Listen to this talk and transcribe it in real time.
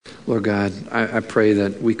Lord God, I pray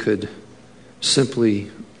that we could simply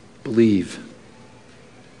believe.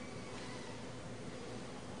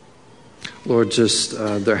 Lord, just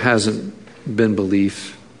there hasn't been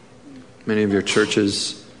belief. Many of your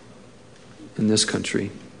churches in this country.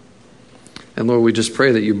 And Lord, we just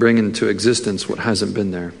pray that you bring into existence what hasn't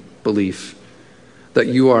been there. Belief. That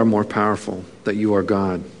you are more powerful. That you are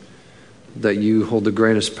God. That you hold the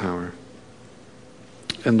greatest power.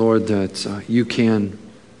 And Lord, that you can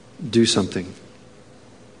do something.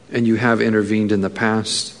 And you have intervened in the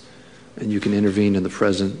past. And you can intervene in the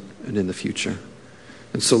present and in the future.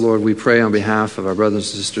 And so, Lord, we pray on behalf of our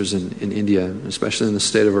brothers and sisters in India, especially in the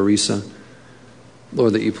state of Orissa,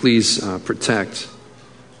 Lord, that you please protect,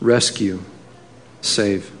 rescue,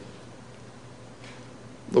 save.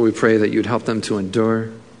 Lord, we pray that you'd help them to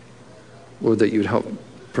endure. Lord, that you'd help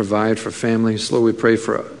provide for families. Lord, we pray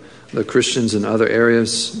for the Christians in other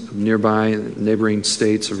areas, nearby, neighboring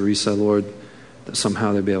states of Orissa, Lord, that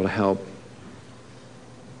somehow they'd be able to help.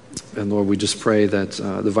 And Lord, we just pray that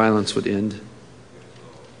the violence would end.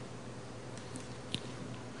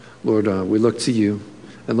 Lord, we look to you.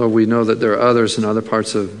 And Lord, we know that there are others in other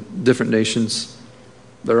parts of different nations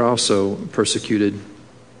that are also persecuted,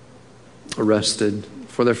 arrested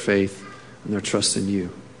for their faith and their trust in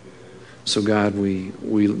you. So God, we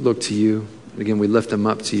look to you. Again, we lift them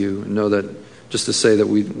up to you and know that just to say that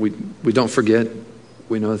we don't forget.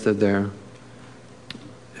 We know that they're there.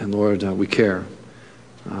 And Lord, we care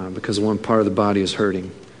because one part of the body is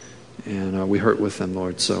hurting. And we hurt with them,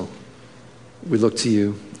 Lord. So we look to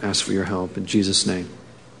you, ask for your help. In Jesus' name,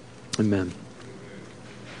 amen.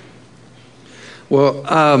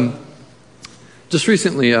 Well, just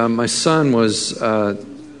recently, my son was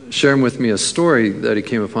sharing with me a story that he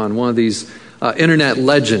came upon, one of these internet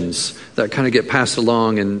legends that kind of get passed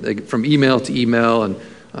along and from email to email and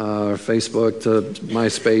Facebook to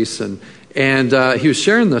MySpace. And he was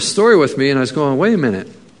sharing the story with me, and I was going, wait a minute,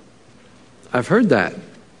 I've heard that.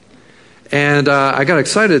 And I got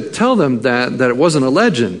excited to tell them that it wasn't a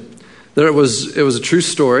legend, that it was a true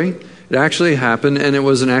story. It actually happened, and it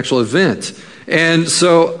was an actual event. And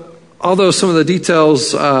so, although some of the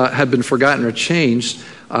details had been forgotten or changed,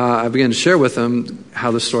 I began to share with them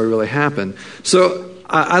how the story really happened. So,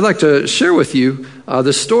 I'd like to share with you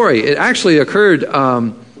the story. It actually occurred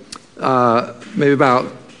maybe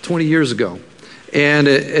about 20 years ago. And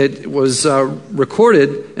it was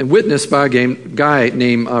recorded and witnessed by a guy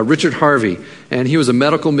named Richard Harvey. And he was a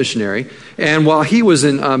medical missionary. And while he was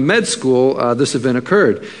in med school, this event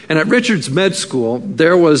occurred. And at Richard's med school,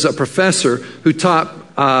 there was a professor who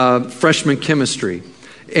taught freshman chemistry.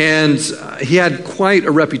 And he had quite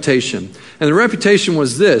a reputation. And the reputation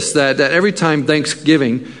was this, that every time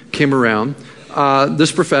Thanksgiving came around,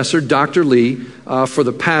 this professor, Dr. Lee, for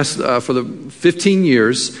the 15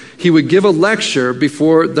 years, he would give a lecture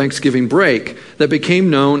before Thanksgiving break that became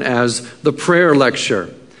known as the prayer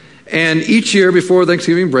lecture. And each year before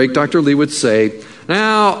Thanksgiving break, Dr. Lee would say,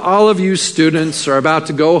 now all of you students are about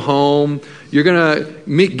to go home. You're going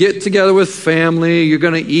to get together with family. You're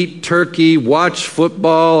going to eat turkey, watch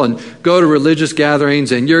football, and go to religious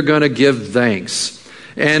gatherings, and you're going to give thanks.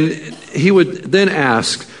 And he would then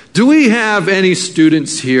ask, do we have any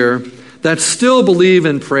students here that still believe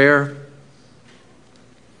in prayer?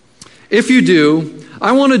 If you do,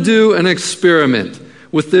 I want to do an experiment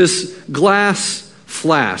with this glass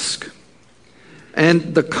flask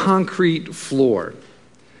and the concrete floor.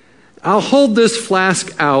 I'll hold this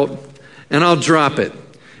flask out and I'll drop it.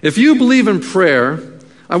 If you believe in prayer,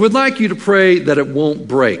 I would like you to pray that it won't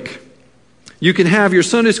break. You can have your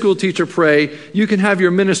Sunday school teacher pray, you can have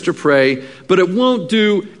your minister pray, but it won't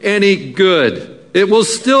do any good. It will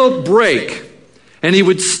still break. And he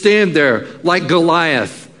would stand there like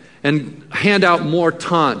Goliath and hand out more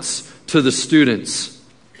taunts to the students.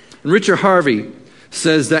 And Richard Harvey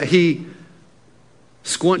says that he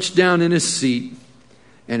squunched down in his seat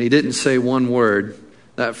and he didn't say one word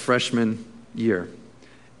that freshman year.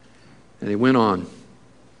 And he went on.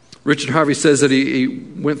 Richard Harvey says that he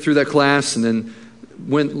went through that class and then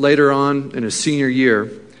went later on in his senior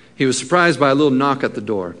year. He was surprised by a little knock at the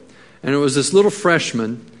door. And it was this little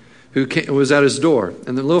freshman who was at his door.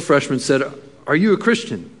 And the little freshman said, are you a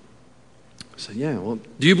Christian? I said, yeah. Well,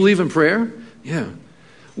 do you believe in prayer? Yeah.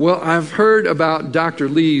 Well, I've heard about Dr.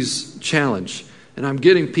 Lee's challenge, and I'm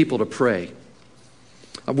getting people to pray.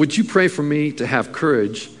 Would you pray for me to have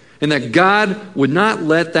courage and that God would not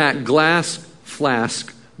let that glass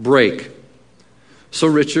flask break? So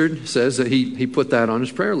Richard says that he put that on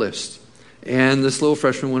his prayer list. And this little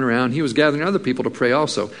freshman went around. He was gathering other people to pray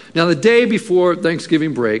also. Now, the day before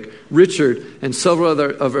Thanksgiving break, Richard and several other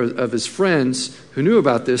of his friends who knew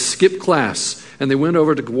about this skipped class, and they went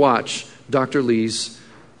over to watch Dr. Lee's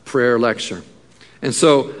prayer lecture. And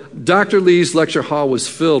so Dr. Lee's lecture hall was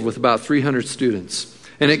filled with about 300 students.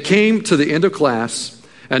 And it came to the end of class,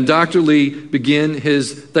 and Dr. Lee began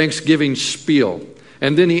his Thanksgiving spiel.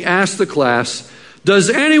 And then he asked the class, "Does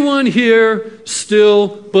anyone here still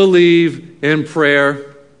believe in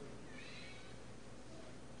prayer?"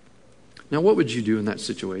 Now, what would you do in that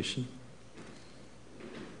situation?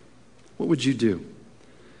 What would you do?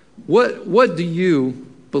 What do you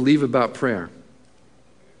believe about prayer?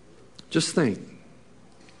 Just think.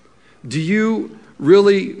 Do you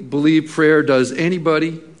really believe prayer does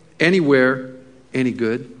anybody, anywhere, any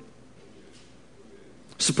good?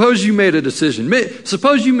 Suppose you made a decision.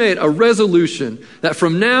 Suppose you made a resolution that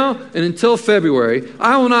from now and until February,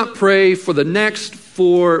 I will not pray for the next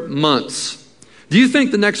 4 months. Do you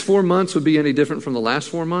think the next 4 months would be any different from the last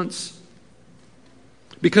 4 months?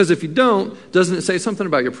 Because if you don't, doesn't it say something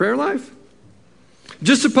about your prayer life?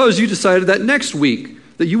 Just suppose you decided that next week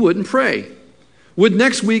that you wouldn't pray. Would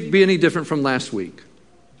next week be any different from last week?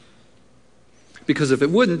 Because if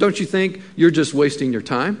it wouldn't, don't you think you're just wasting your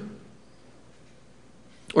time?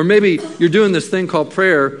 Or maybe you're doing this thing called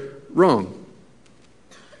prayer wrong.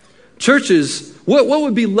 Churches, what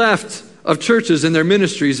would be left of churches and their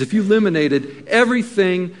ministries if you eliminated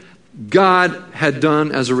everything God had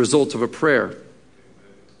done as a result of a prayer?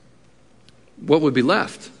 What would be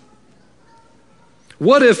left?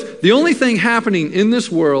 What if the only thing happening in this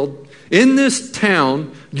world, in this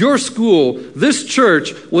town, your school, this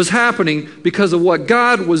church was happening because of what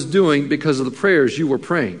God was doing because of the prayers you were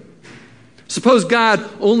praying? Suppose God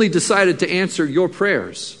only decided to answer your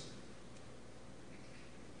prayers.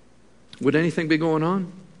 Would anything be going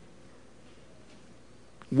on?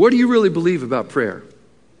 What do you really believe about prayer?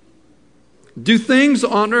 Do things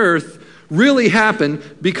on earth really happen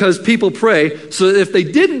because people pray, so that if they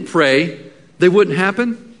didn't pray, they wouldn't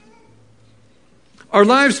happen? Our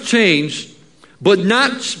lives change, but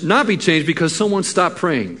not be changed because someone stopped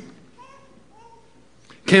praying.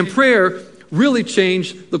 Can prayer really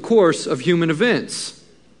change the course of human events?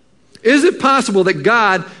 Is it possible that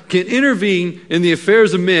God can intervene in the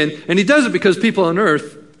affairs of men, and he does it because people on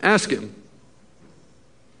earth ask him?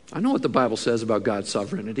 I know what the Bible says about God's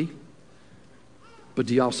sovereignty, but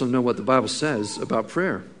do you also know what the Bible says about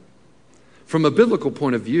prayer? From a biblical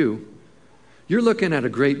point of view, you're looking at a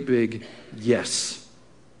great big yes.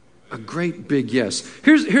 A great big yes.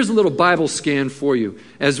 Here's a little Bible scan for you.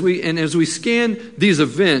 As we scan these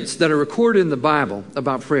events that are recorded in the Bible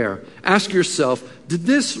about prayer, ask yourself, did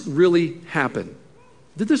this really happen?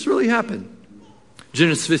 Did this really happen?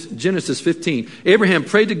 Genesis 15. Abraham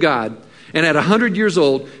prayed to God, and at 100 years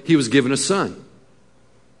old, he was given a son.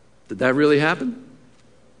 Did that really happen?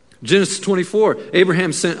 Genesis 24.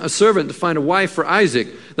 Abraham sent a servant to find a wife for Isaac.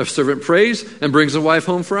 The servant prays and brings a wife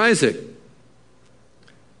home for Isaac.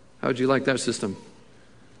 How would you like that system?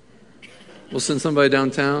 We'll send somebody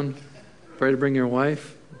downtown, pray to bring your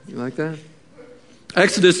wife. You like that?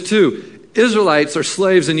 Exodus 2. Israelites are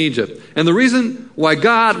slaves in Egypt. And the reason why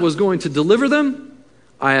God was going to deliver them,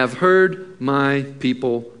 I have heard my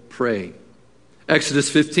people pray.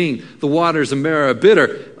 Exodus 15. The waters of Marah are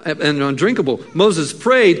bitter and undrinkable. Moses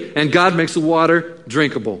prayed and God makes the water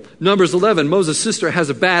drinkable. Numbers 11. Moses' sister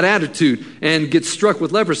has a bad attitude and gets struck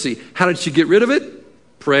with leprosy. How did she get rid of it?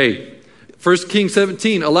 Pray. 1 Kings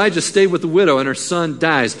 17, Elijah stayed with the widow and her son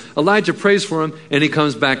dies. Elijah prays for him and he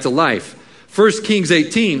comes back to life. 1 Kings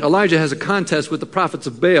 18, Elijah has a contest with the prophets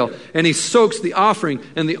of Baal and he soaks the offering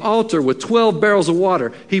and the altar with 12 barrels of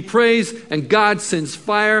water. He prays and God sends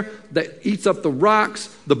fire that eats up the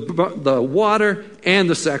rocks, the water, and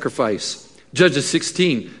the sacrifice. Judges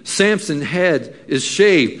 16, Samson's head is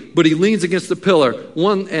shaved, but he leans against the pillar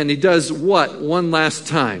and he does what? One last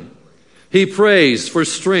time. He prays for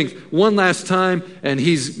strength one last time, and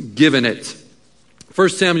he's given it. 1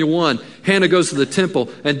 Samuel 1, Hannah goes to the temple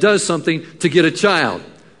and does something to get a child.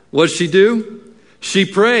 What does she do? She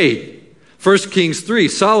prayed. 1 Kings 3,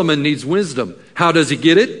 Solomon needs wisdom. How does he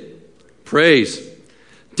get it? Prays.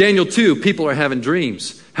 Daniel 2, people are having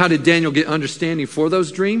dreams. How did Daniel get understanding for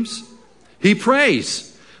those dreams? He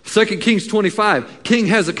prays. 2 Kings 25, King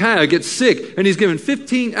Hezekiah gets sick, and he's given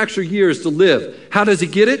 15 extra years to live. How does he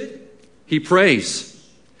get it? He prays.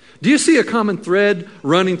 Do you see a common thread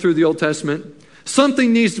running through the Old Testament?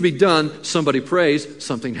 Something needs to be done, somebody prays,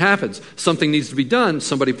 something happens. Something needs to be done,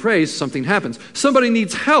 somebody prays, something happens. Somebody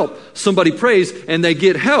needs help, somebody prays, and they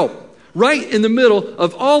get help. Right in the middle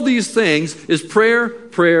of all these things is prayer,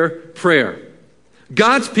 prayer, prayer.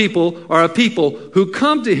 God's people are a people who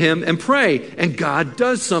come to him and pray, and God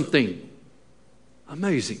does something.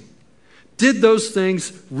 Amazing. Did those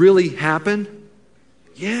things really happen?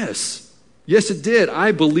 Yes. Yes, it did.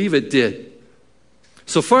 I believe it did.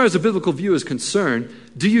 So far as the biblical view is concerned,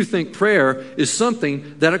 do you think prayer is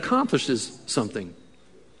something that accomplishes something?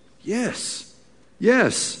 Yes.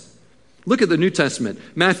 Yes. Look at the New Testament.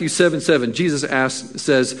 Matthew 7:7. Jesus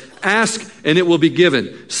says, ask and it will be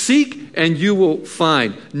given. Seek and you will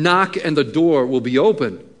find. Knock and the door will be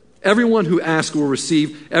open. Everyone who asks will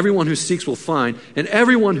receive. Everyone who seeks will find. And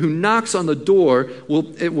everyone who knocks on the door,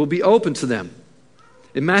 it will be open to them.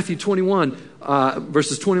 In Matthew 21,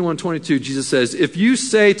 verses 21 and 22, Jesus says, if you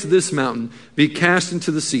say to this mountain, be cast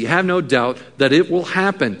into the sea, have no doubt that it will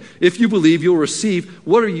happen. If you believe, you'll receive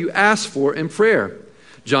whatever you ask for in prayer.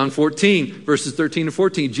 John 14, verses 13 and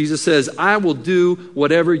 14, Jesus says, I will do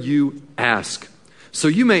whatever you ask. So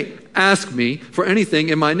you may ask me for anything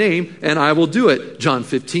in my name, and I will do it. John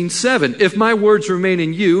 15:7. If my words remain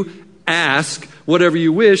in you, ask whatever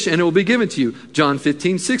you wish, and it will be given to you. John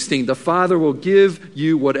 15:16. The Father will give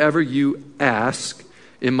you whatever you ask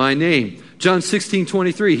in my name. John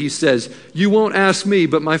 16:23. He says, you won't ask me,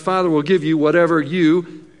 but my Father will give you whatever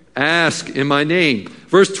you ask in my name.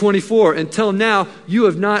 Verse 24. Until now, you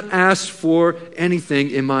have not asked for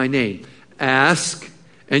anything in my name. Ask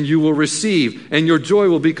and you will receive, and your joy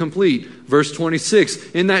will be complete. Verse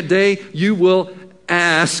 26, in that day you will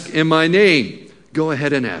ask in my name. Go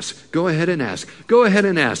ahead and ask. Go ahead and ask. Go ahead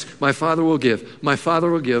and ask. My Father will give. My Father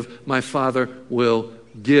will give. My Father will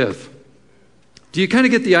give. Do you kind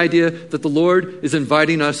of get the idea that the Lord is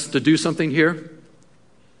inviting us to do something here?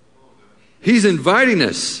 He's inviting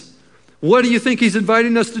us. What do you think he's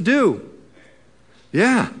inviting us to do?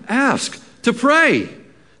 Yeah, ask, to pray.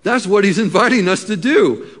 That's what he's inviting us to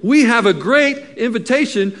do. We have a great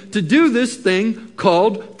invitation to do this thing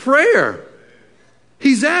called prayer.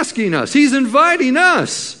 He's asking us. He's inviting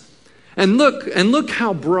us. And look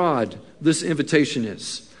how broad this invitation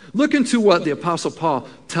is. Look into what the Apostle Paul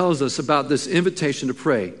tells us about this invitation to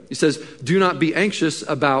pray. He says, do not be anxious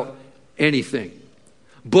about anything,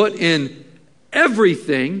 but in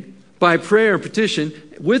everything, by prayer and petition,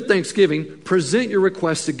 with thanksgiving, present your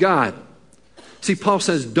requests to God. See, Paul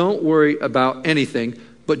says, don't worry about anything,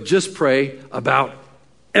 but just pray about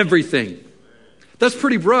everything. That's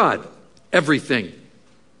pretty broad. Everything.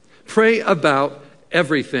 Pray about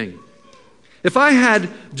everything. If I had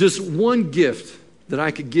just one gift that I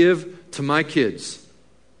could give to my kids,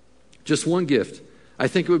 just one gift, I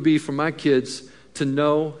think it would be for my kids to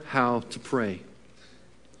know how to pray.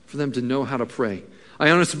 For them to know how to pray. I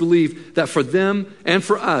honestly believe that for them and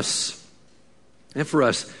for us,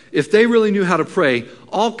 if they really knew how to pray,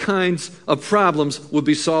 all kinds of problems would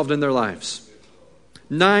be solved in their lives.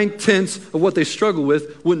 9/10 of what they struggle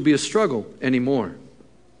with wouldn't be a struggle anymore.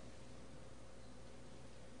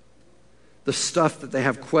 The stuff that they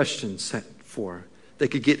have questions for, they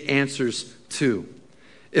could get answers to.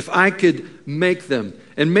 If I could make them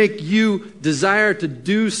and make you desire to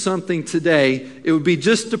do something today, it would be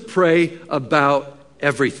just to pray about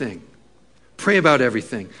everything. Pray about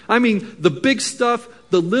everything. I mean, the big stuff,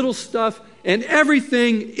 the little stuff, and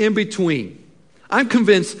everything in between. I'm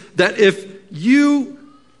convinced that if you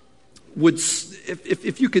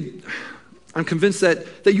could, I'm convinced that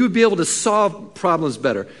you would be able to solve problems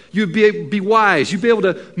better. You'd be wise. You'd be able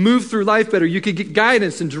to move through life better. You could get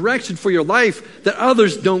guidance and direction for your life that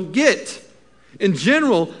others don't get. In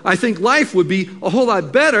general, I think life would be a whole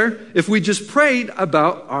lot better if we just prayed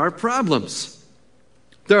about our problems.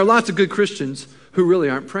 There are lots of good Christians who really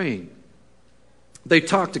aren't praying. They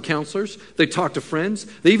talk to counselors. They talk to friends.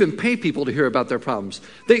 They even pay people to hear about their problems.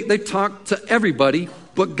 They talk to everybody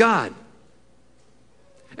but God.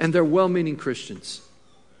 And they're well-meaning Christians.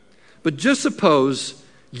 But just suppose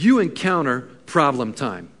you encounter problem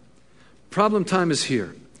time. Problem time is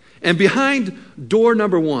here. And behind door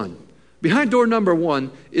number one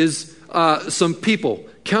is some people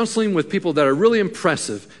counseling with people that are really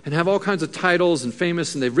impressive and have all kinds of titles and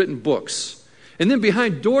famous, and they've written books. And then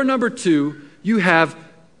behind door number 2, you have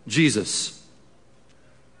Jesus.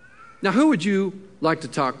 Now, who would you like to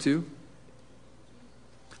talk to?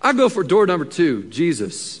 I'll go for door number 2,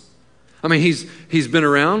 Jesus. I mean, he's been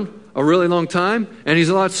around a really long time, and he's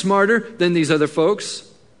a lot smarter than these other folks.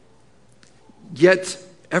 Yet,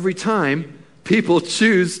 every time, people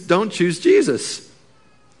don't choose Jesus.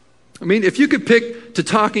 I mean, if you could pick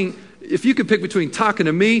between talking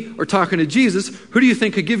to me or talking to Jesus, who do you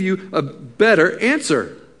think could give you a better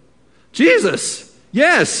answer? Jesus.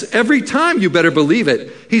 Yes, every time you better believe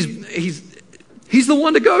it. He's the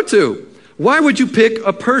one to go to. Why would you pick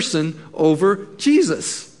a person over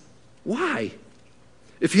Jesus? Why?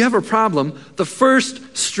 If you have a problem, the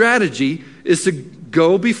first strategy is to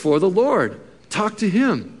go before the Lord. Talk to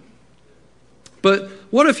him. But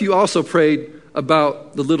what if you also prayed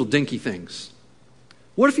about the little dinky things?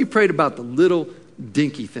 What if you prayed about the little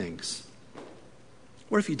dinky things?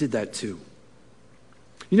 What if you did that too?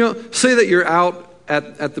 You know, say that you're out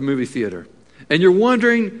at the movie theater and you're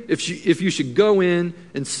wondering if you should go in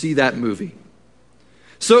and see that movie.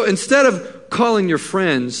 So instead of calling your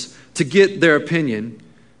friends to get their opinion,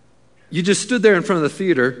 you just stood there in front of the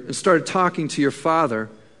theater and started talking to your Father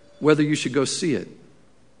whether you should go see it.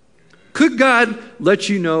 Could God let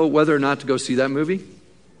you know whether or not to go see that movie?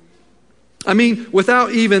 I mean,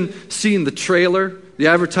 without even seeing the trailer, the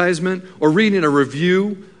advertisement, or reading a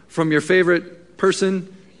review from your favorite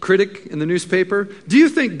person, critic in the newspaper, do you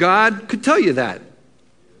think God could tell you that?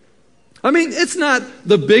 I mean, it's not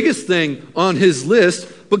the biggest thing on his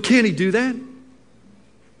list, but can he do that?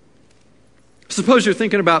 Suppose you're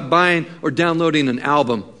thinking about buying or downloading an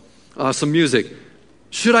album, some music.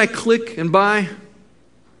 Should I click and buy?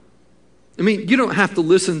 I mean, you don't have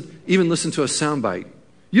to even listen to a soundbite.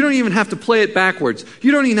 You don't even have to play it backwards.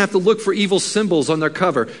 You don't even have to look for evil symbols on their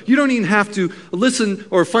cover. You don't even have to listen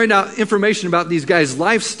or find out information about these guys'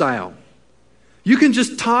 lifestyle. You can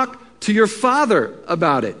just talk to your Father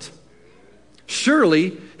about it.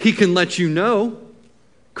 Surely he can let you know.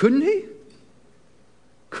 Couldn't he?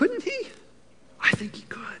 Couldn't he? I think he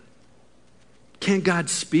could. Can God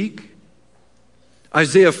speak?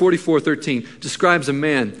 Isaiah 44:13 describes a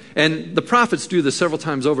man, and the prophets do this several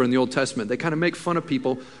times over in the Old Testament. They kind of make fun of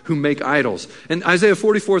people who make idols. And Isaiah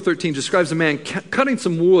 44:13 describes a man cutting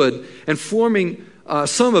some wood and forming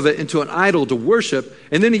some of it into an idol to worship,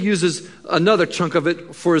 and then he uses another chunk of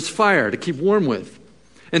it for his fire to keep warm with.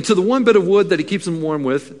 And to the one bit of wood that he keeps him warm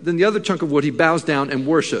with, then the other chunk of wood he bows down and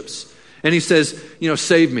worships. And he says,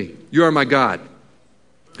 save me. You are my God.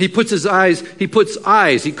 He carves eyes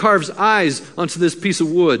onto this piece of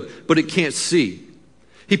wood, but it can't see.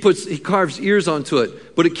 He carves ears onto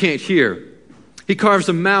it, but it can't hear. He carves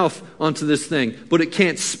a mouth onto this thing, but it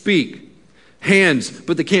can't speak. Hands,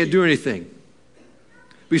 but they can't do anything.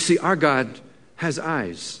 But you see, our God has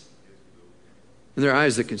eyes, and they're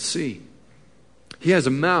eyes that can see. He has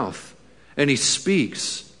a mouth, and he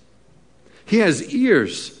speaks. He has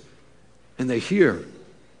ears, and they hear.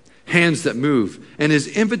 Hands that move. And his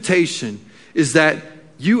invitation is that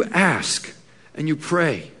you ask and you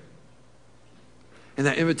pray. And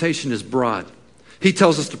that invitation is broad. He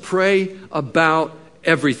tells us to pray about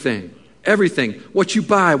everything. Everything. What you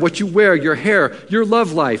buy, what you wear, your hair, your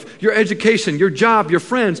love life, your education, your job, your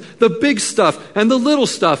friends, the big stuff and the little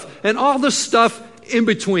stuff and all the stuff in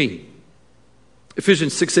between.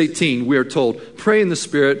 Ephesians 6:18, we are told, pray in the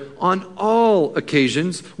Spirit on all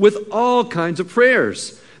occasions with all kinds of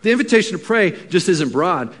prayers. The invitation to pray just isn't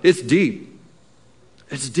broad. It's deep.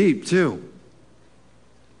 It's deep too.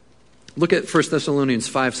 Look at 1 Thessalonians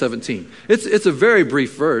 5:17. It's a very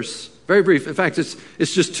brief verse. Very brief. In fact, it's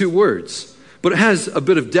just 2 words. But it has a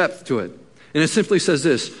bit of depth to it. And it simply says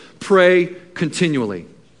this: pray continually.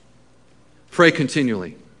 Pray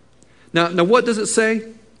continually. Now what does it say?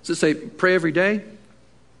 Does it say pray every day?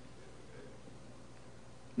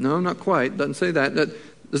 No, not quite. Doesn't say that.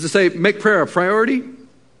 Does it say make prayer a priority?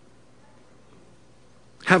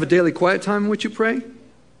 Have a daily quiet time in which you pray?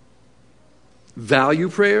 Value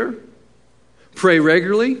prayer? Pray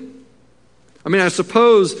regularly? I mean, I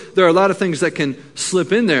suppose there are a lot of things that can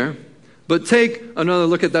slip in there, but take another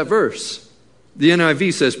look at that verse. The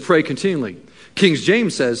NIV says pray continually. King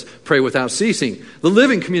James says pray without ceasing. The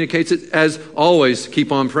Living communicates it as always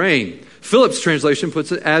keep on praying. Phillips' translation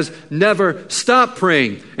puts it as never stop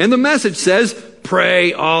praying. And the Message says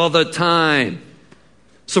pray all the time.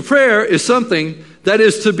 So prayer is something that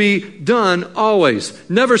is to be done always.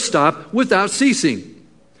 Never stop without ceasing.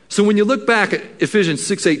 So when you look back at Ephesians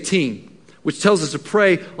 6:18, which tells us to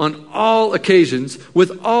pray on all occasions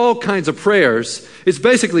with all kinds of prayers, it's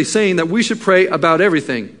basically saying that we should pray about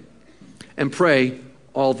everything and pray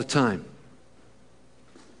all the time.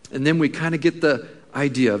 And then we kind of get the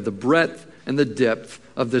idea of the breadth and the depth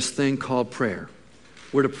of this thing called prayer.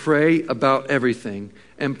 We're to pray about everything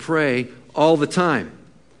and pray all the time.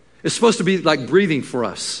 It's supposed to be like breathing for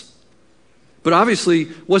us. But obviously,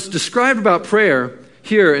 what's described about prayer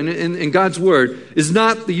here in God's Word is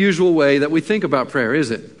not the usual way that we think about prayer,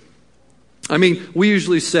 is it? I mean, we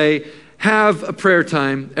usually say, have a prayer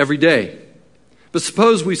time every day. But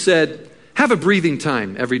suppose we said, have a breathing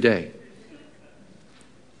time every day.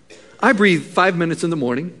 I breathe 5 minutes in the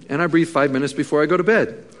morning, and I breathe 5 minutes before I go to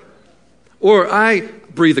bed. Or I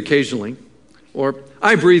breathe occasionally, or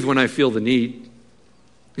I breathe when I feel the need.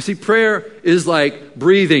 You see, prayer is like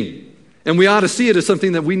breathing, and we ought to see it as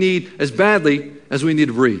something that we need as badly as we need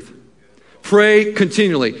to breathe. Pray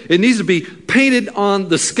continually. It needs to be painted on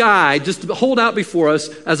the sky, just to hold out before us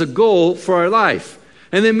as a goal for our life.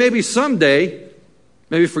 And then maybe someday,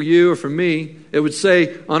 maybe for you or for me, it would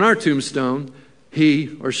say on our tombstone,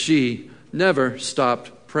 he or she never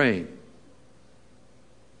stopped praying.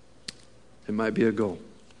 It might be a goal.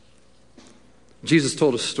 Jesus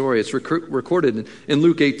told a story. It's recorded in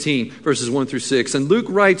Luke 18, verses 1 through 6. And Luke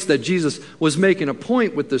writes that Jesus was making a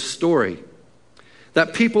point with this story,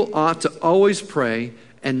 that people ought to always pray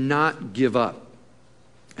and not give up.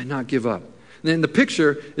 And not give up. And then the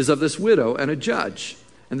picture is of this widow and a judge.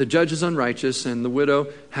 And the judge is unrighteous, and the widow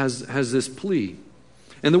has this plea.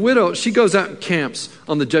 And the widow, she goes out and camps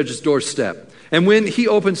on the judge's doorstep. And when he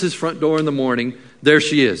opens his front door in the morning, there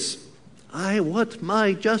she is. I want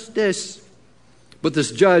my justice. But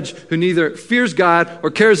this judge, who neither fears God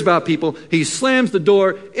or cares about people, he slams the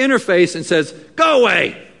door in her face and says, go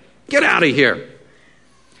away, get out of here.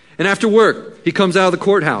 And after work, he comes out of the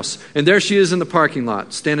courthouse, and there she is in the parking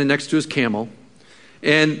lot, standing next to his camel.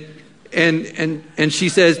 And she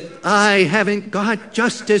says, I haven't got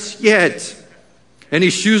justice yet. And he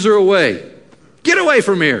shoos her away. Get away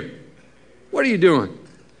from here. What are you doing?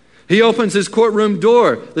 He opens his courtroom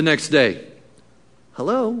door the next day.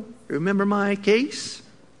 Hello, remember my case?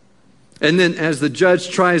 And then as the judge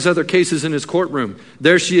tries other cases in his courtroom,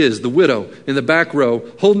 there she is, the widow, in the back row,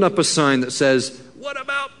 holding up a sign that says, what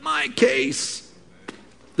about my case?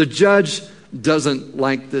 The judge doesn't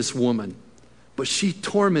like this woman, but she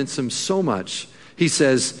torments him so much. He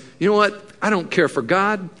says, you know what? I don't care for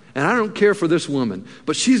God, and I don't care for this woman,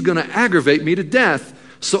 but she's going to aggravate me to death,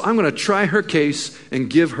 so I'm going to try her case and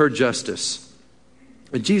give her justice.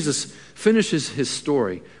 And Jesus finishes his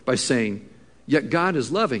story by saying, yet God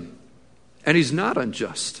is loving, and he's not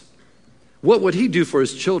unjust. What would he do for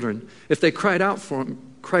his children if they cried out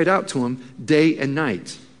to him day and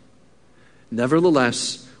night?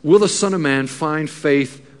 Nevertheless, will the Son of Man find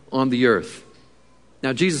faith on the earth?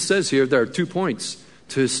 Now, Jesus says here there are 2 points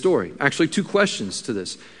to his story. Actually, 2 questions to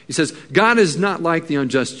this. He says, God is not like the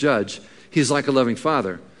unjust judge. He's like a loving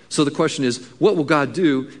father. So the question is, what will God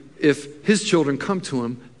do if his children come to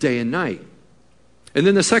him day and night? And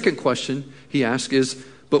then the second question he asks is,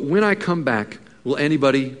 but when I come back, will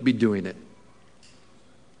anybody be doing it?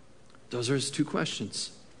 Those are his 2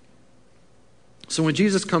 questions. So when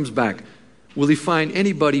Jesus comes back, will he find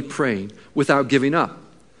anybody praying without giving up?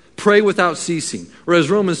 Pray without ceasing. Or as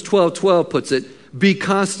Romans 12:12 puts it, be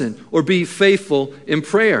constant or be faithful in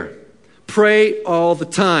prayer. Pray all the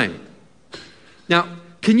time. Now,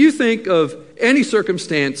 can you think of any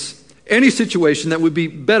circumstance, any situation that would be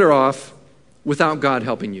better off without God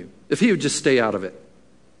helping you, if he would just stay out of it?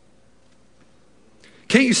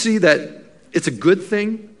 Can't you see that it's a good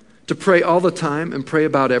thing to pray all the time and pray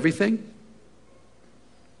about everything?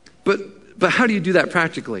 But how do you do that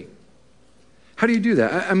practically? How do you do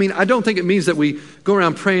that? I mean, I don't think it means that we go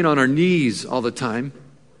around praying on our knees all the time.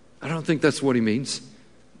 I don't think that's what he means.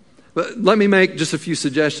 But let me make just a few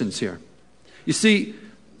suggestions here. You see,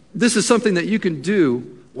 this is something that you can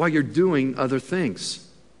do while you're doing other things.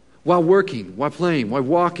 While working, while playing, while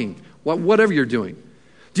walking, whatever you're doing.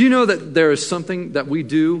 Do you know that there is something that we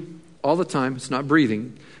do all the time? It's not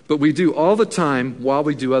breathing, but we do all the time while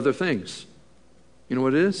we do other things. You know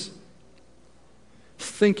what it is?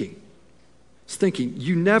 Thinking. It's thinking.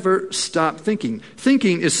 You never stop thinking.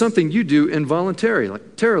 Thinking is something you do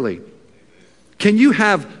involuntarily. Can you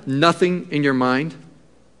have nothing in your mind?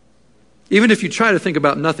 Even if you try to think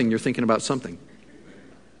about nothing, you're thinking about something.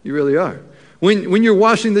 You really are. When you're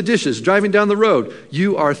washing the dishes, driving down the road,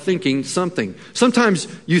 you are thinking something. Sometimes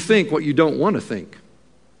you think what you don't want to think.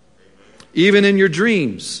 Even in your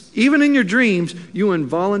dreams, you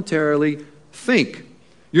involuntarily think.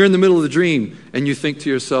 You're in the middle of the dream and you think to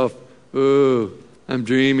yourself, oh, I'm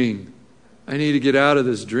dreaming. I need to get out of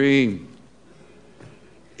this dream.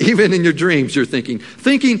 Even in your dreams, you're thinking.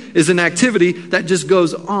 Thinking is an activity that just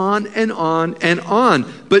goes on and on and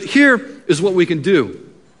on. But here is what we can do.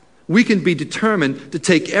 We can be determined to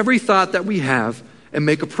take every thought that we have and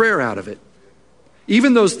make a prayer out of it.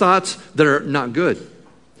 Even those thoughts that are not good.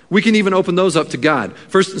 We can even open those up to God.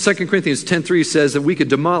 1 and 2 Corinthians 10:3 says that we could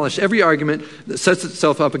demolish every argument that sets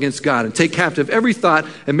itself up against God and take captive every thought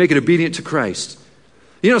and make it obedient to Christ.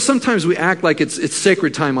 You know, sometimes we act like it's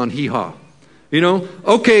sacred time on hee-haw. You know,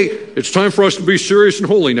 okay, it's time for us to be serious and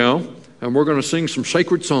holy now, and we're going to sing some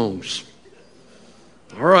sacred songs.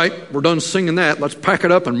 All right, we're done singing that. Let's pack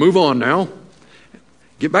it up and move on now.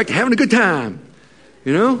 Get back to having a good time.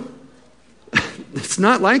 You know? It's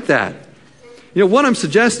not like that. You know, what I'm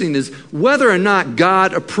suggesting is whether or not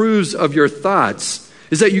God approves of your thoughts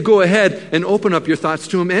is that you go ahead and open up your thoughts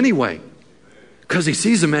to him anyway. Because he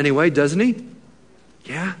sees them anyway, doesn't he?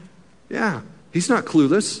 Yeah. He's not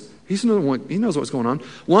clueless. He knows what's going on.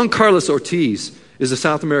 Juan Carlos Ortiz is a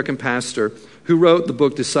South American pastor who wrote the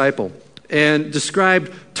book Disciple and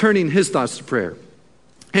described turning his thoughts to prayer.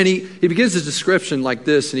 And he begins his description like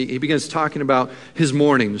this, and he begins talking about his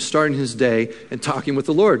morning, starting his day, and talking with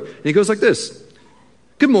the Lord. And he goes like this: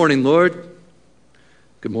 "Good morning, Lord."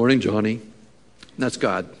 "Good morning, Johnny." And that's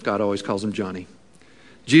God. God always calls him Johnny.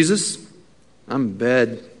 "Jesus, I'm in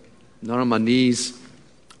bed, not on my knees.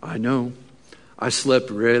 I know. I slept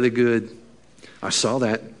really good. I saw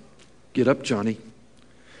that. Get up, Johnny."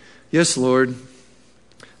 "Yes, Lord."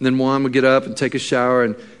 And then Juan would get up and take a shower,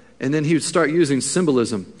 and then he would start using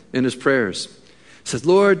symbolism in his prayers. He says,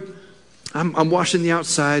 "Lord, I'm washing the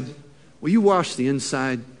outside. Will you wash the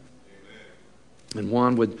inside?" And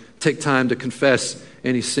Juan would take time to confess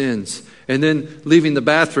any sins. And then leaving the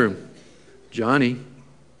bathroom, "Johnny,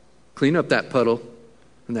 clean up that puddle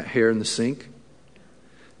and that hair in the sink."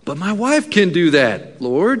 "But my wife can do that,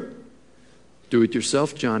 Lord." "Do it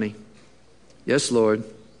yourself, Johnny." "Yes, Lord."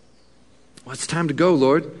 "Well, it's time to go,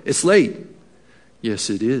 Lord. It's late." "Yes,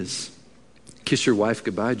 it is." "Kiss your wife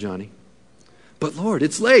goodbye, Johnny." "But Lord,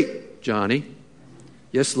 it's late." "Johnny."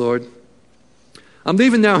 "Yes, Lord." "I'm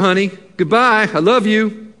leaving now, honey. Goodbye. I love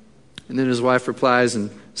you." And then his wife replies and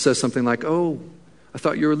says something like, "Oh, I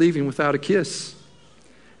thought you were leaving without a kiss."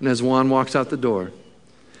 And as Juan walks out the door,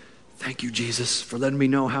 "Thank you, Jesus, for letting me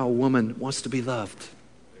know how a woman wants to be loved."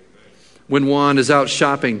 When Juan is out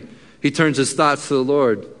shopping, he turns his thoughts to the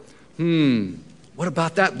Lord. What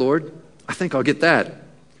about that, Lord? I think I'll get that."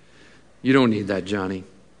 "You don't need that, Johnny."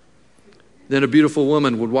 Then a beautiful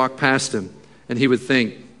woman would walk past him, and he would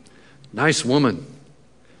think, "Nice woman.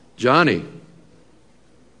 Johnny."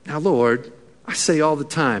 Now, Lord, I say all the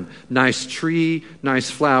time, nice tree, nice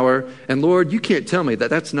flower, and Lord, you can't tell me that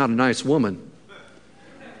that's not a nice woman.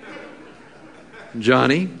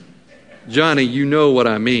 Johnny, you know what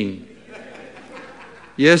I mean."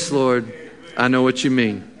 "Yes, Lord, I know what you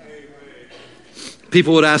mean."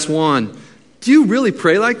 People would ask Juan, "Do you really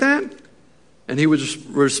pray like that?" And he would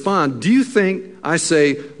respond, "Do you think I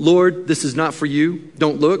say, 'Lord, this is not for you,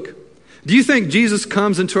 don't look'? Do you think Jesus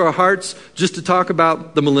comes into our hearts just to talk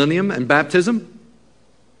about the millennium and baptism?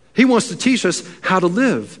 He wants to teach us how to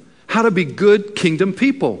live, how to be good kingdom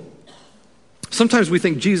people." Sometimes we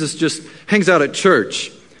think Jesus just hangs out at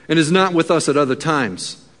church and is not with us at other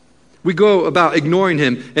times. We go about ignoring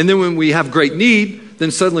him, and then when we have great need, then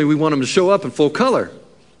suddenly we want him to show up in full color.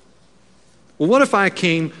 Well, what if I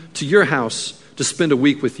came to your house to spend a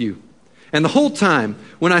week with you, and the whole time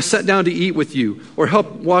when I sat down to eat with you or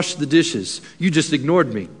help wash the dishes, you just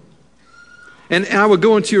ignored me? And I would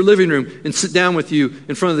go into your living room and sit down with you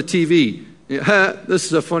in front of the TV. This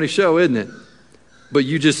is a funny show, isn't it? But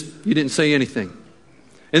you didn't say anything.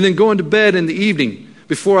 And then going to bed in the evening,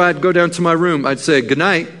 before I'd go down to my room, I'd say good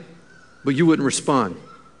night, but you wouldn't respond.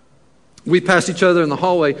 We passed each other in the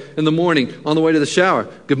hallway in the morning on the way to the shower.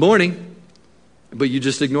 "Good morning," but you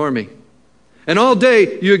just ignore me. And all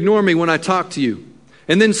day you ignore me when I talk to you.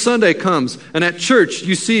 And then Sunday comes, and at church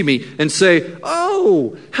you see me and say,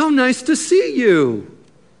 "Oh, how nice to see you."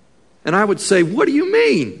 And I would say, "What do you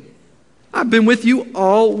mean? I've been with you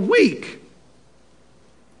all week."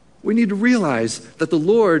 We need to realize that the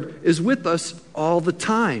Lord is with us all the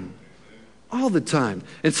time. All the time.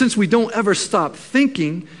 And since we don't ever stop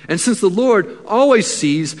thinking, and since the Lord always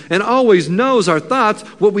sees and always knows our thoughts,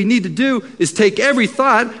 what we need to do is take every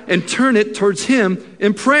thought and turn it towards him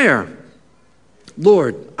in prayer.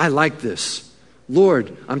 "Lord, I like this.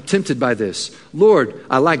 Lord, I'm tempted by this. Lord,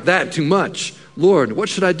 I like that too much. Lord, what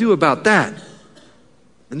should I do about that?"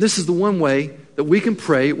 And this is the one way that we can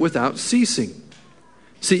pray without ceasing.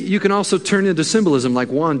 See, you can also turn into symbolism like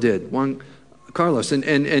Juan did, Juan Carlos.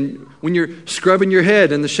 And when you're scrubbing your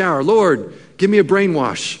head in the shower, "Lord, give me a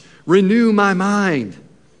brainwash. Renew my mind."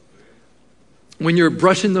 When you're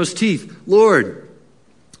brushing those teeth, "Lord,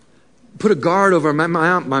 put a guard over my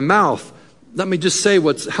mouth. Let me just say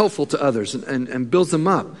what's helpful to others and builds them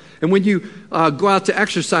up." And when you go out to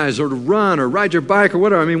exercise or to run or ride your bike or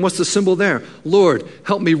whatever, what's the symbol there? "Lord,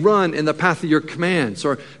 help me run in the path of your commands,"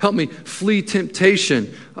 or "Help me flee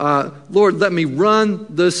temptation." "Lord, let me run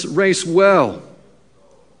this race well."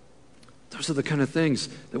 Those are the kind of things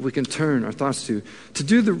that we can turn our thoughts to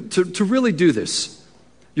really do this.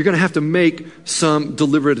 You're going to have to make some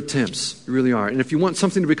deliberate attempts. You really are. And if you want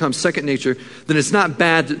something to become second nature, then it's not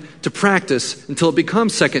bad to practice until it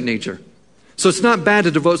becomes second nature. So it's not bad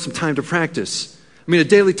to devote some time to practice. I mean, a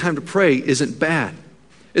daily time to pray isn't bad.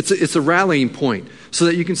 It's a rallying point so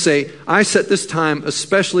that you can say, I set this time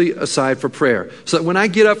especially aside for prayer. So that when I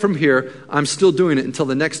get up from here, I'm still doing it until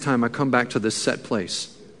the next time I come back to this set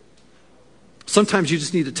place. Sometimes you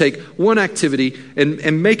just need to take one activity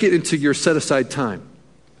and make it into your set-aside time.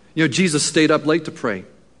 You know, Jesus stayed up late to pray.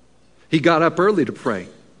 He got up early to pray.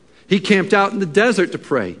 He camped out in the desert to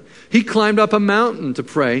pray. He climbed up a mountain to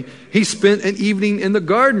pray. He spent an evening in the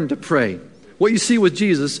garden to pray. What you see with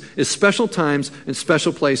Jesus is special times and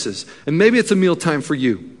special places. And maybe it's a meal time for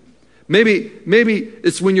you. Maybe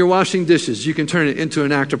it's when you're washing dishes, you can turn it into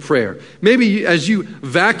an act of prayer. Maybe as you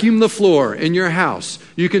vacuum the floor in your house,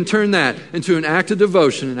 you can turn that into an act of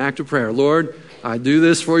devotion, an act of prayer. Lord, I do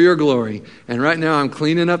this for your glory. And right now I'm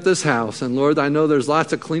cleaning up this house. And Lord, I know there's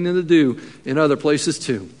lots of cleaning to do in other places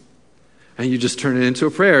too. And you just turn it into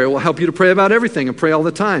a prayer. It will help you to pray about everything and pray all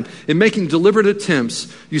the time. In making deliberate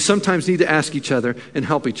attempts, you sometimes need to ask each other and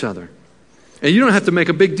help each other. And you don't have to make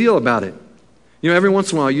a big deal about it. You know, every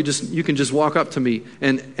once in a while, you can just walk up to me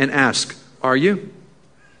and ask, are you?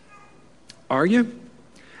 Are you?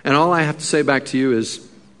 And all I have to say back to you is,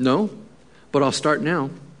 no, but I'll start now.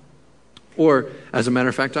 Or, as a matter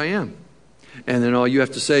of fact, I am. And then all you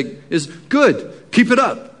have to say is, good, keep it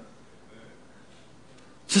up.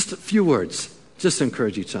 Just a few words, just to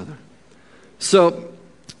encourage each other. So,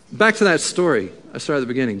 back to that story I started at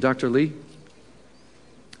the beginning. Dr. Lee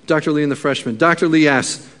and the freshman. Dr. Lee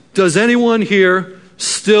asked, does anyone here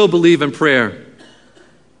still believe in prayer?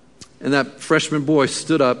 And that freshman boy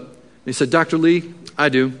stood up and he said, Dr. Lee, I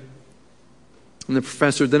do. And the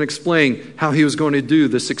professor then explained how he was going to do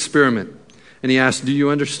this experiment. And he asked, do you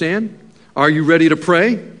understand? Are you ready to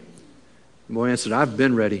pray? The boy answered, I've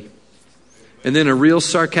been ready. And then in a real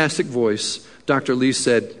sarcastic voice, Dr. Lee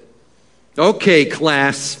said, okay,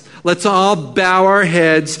 class, let's all bow our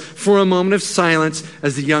heads for a moment of silence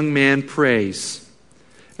as the young man prays.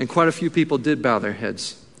 And quite a few people did bow their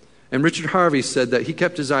heads. And Richard Harvey said that he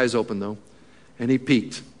kept his eyes open, though, and he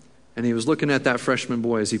peeked. And he was looking at that freshman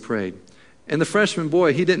boy as he prayed. And the freshman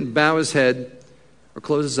boy, he didn't bow his head or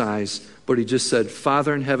close his eyes, but he just said,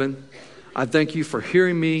 Father in heaven, I thank you for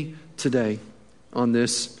hearing me today on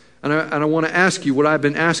this. And I want to ask you what I've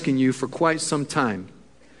been asking you for quite some time,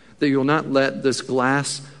 that you'll not let this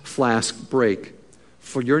glass flask break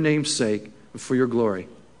for your name's sake and for your glory.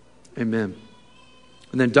 Amen.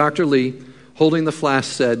 And then Dr. Lee, holding the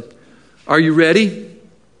flask, said, are you ready?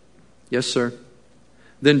 Yes, sir.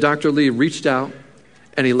 Then Dr. Lee reached out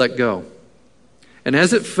and he let go. And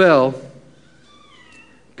as it fell,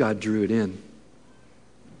 God drew it in.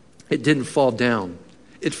 It didn't fall down.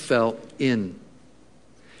 It fell in.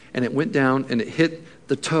 And it went down and it hit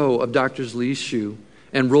the toe of Dr. Lee's shoe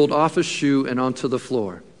and rolled off his shoe and onto the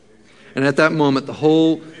floor. And at that moment, the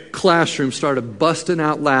whole classroom started busting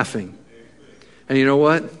out laughing. And you know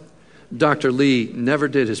what? Dr. Lee never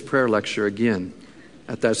did his prayer lecture again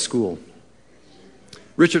at that school.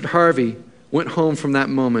 Richard Harvey went home from that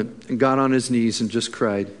moment and got on his knees and just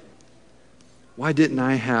cried, why didn't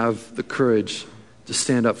I have the courage to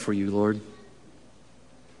stand up for you, Lord?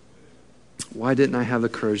 Why didn't I have the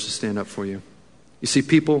courage to stand up for you? You see,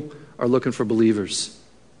 people are looking for believers.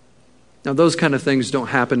 Now, those kind of things don't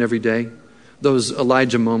happen every day, those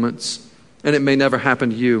Elijah moments, and it may never happen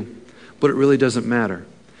to you, but it really doesn't matter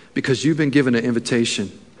because you've been given an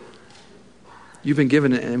invitation. You've been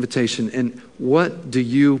given an invitation, and what do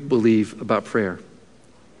you believe about prayer?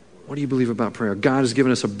 What do you believe about prayer? God has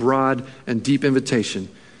given us a broad and deep invitation.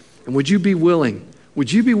 And would you be willing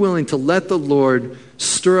to let the Lord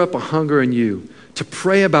stir up a hunger in you to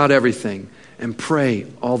pray about everything and pray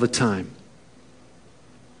all the time?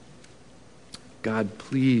 God,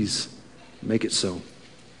 please make it so.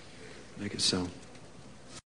 Make it so.